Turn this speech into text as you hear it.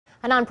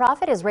A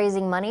nonprofit is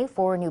raising money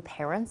for new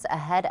parents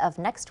ahead of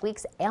next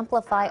week's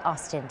Amplify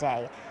Austin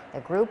Day.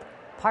 The group,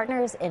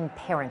 Partners in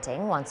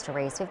Parenting, wants to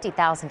raise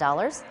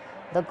 $50,000.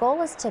 The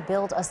goal is to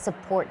build a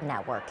support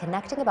network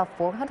connecting about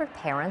 400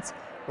 parents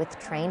with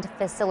trained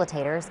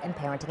facilitators and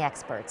parenting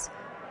experts.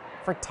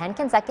 For 10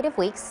 consecutive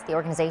weeks, the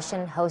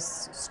organization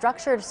hosts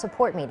structured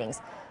support meetings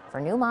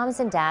for new moms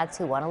and dads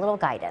who want a little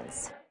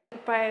guidance.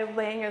 By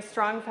laying a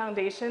strong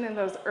foundation in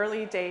those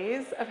early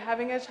days of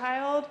having a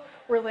child,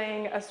 we're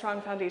laying a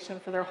strong foundation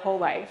for their whole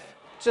life.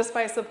 Just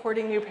by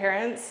supporting new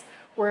parents,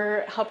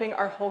 we're helping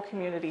our whole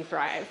community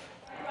thrive.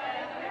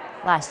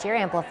 Last year,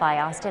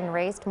 Amplify Austin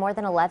raised more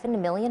than $11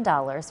 million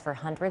for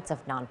hundreds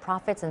of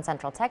nonprofits in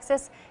Central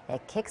Texas.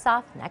 It kicks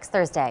off next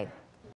Thursday.